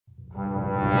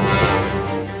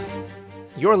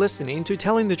You're listening to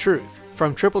Telling the Truth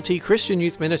from Triple T Christian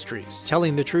Youth Ministries,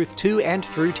 telling the truth to and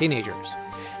through teenagers.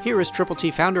 Here is Triple T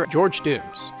founder George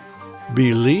Dooms.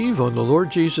 Believe on the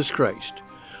Lord Jesus Christ.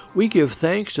 We give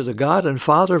thanks to the God and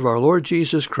Father of our Lord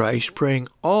Jesus Christ, praying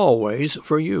always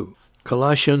for you.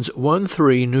 Colossians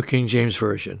 1:3, New King James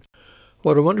Version.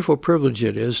 What a wonderful privilege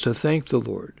it is to thank the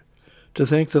Lord, to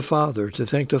thank the Father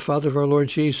of our Lord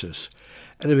Jesus,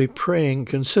 and to be praying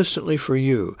consistently for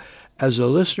you as the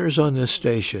listeners on this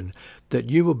station, that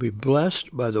you will be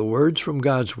blessed by the words from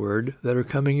God's Word that are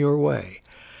coming your way,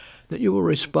 that you will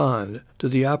respond to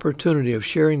the opportunity of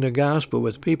sharing the gospel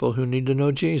with people who need to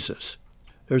know Jesus.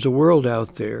 There's a world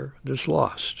out there that's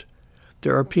lost.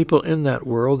 There are people in that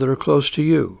world that are close to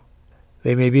you.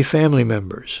 They may be family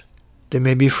members. They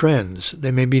may be friends. They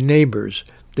may be neighbors.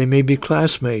 They may be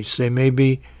classmates. They may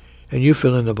be, and you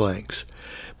fill in the blanks.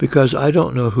 Because I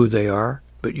don't know who they are,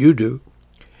 but you do.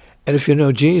 And if you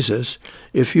know Jesus,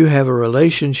 if you have a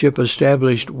relationship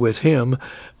established with Him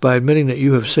by admitting that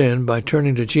you have sinned, by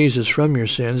turning to Jesus from your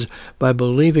sins, by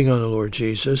believing on the Lord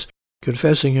Jesus,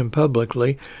 confessing Him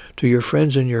publicly to your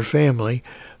friends and your family,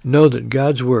 know that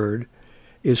God's Word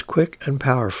is quick and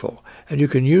powerful. And you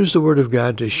can use the Word of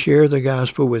God to share the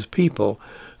gospel with people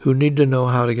who need to know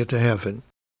how to get to heaven.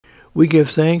 We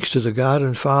give thanks to the God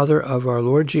and Father of our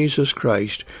Lord Jesus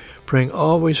Christ, praying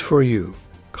always for you.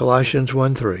 Colossians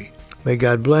 1:3. May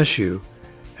God bless you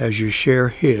as you share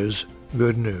His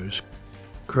good news.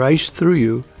 Christ through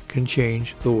you can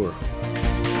change the world.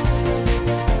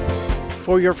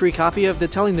 For your free copy of the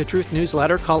Telling the Truth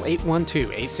newsletter, call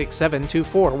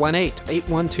 812-867-2418,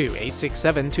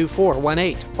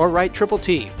 812-867-2418, or write Triple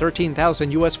T,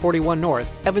 13,000 U.S. 41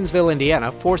 North, Evansville, Indiana,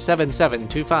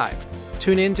 47725.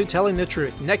 Tune in to Telling the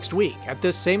Truth next week at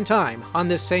this same time on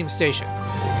this same station.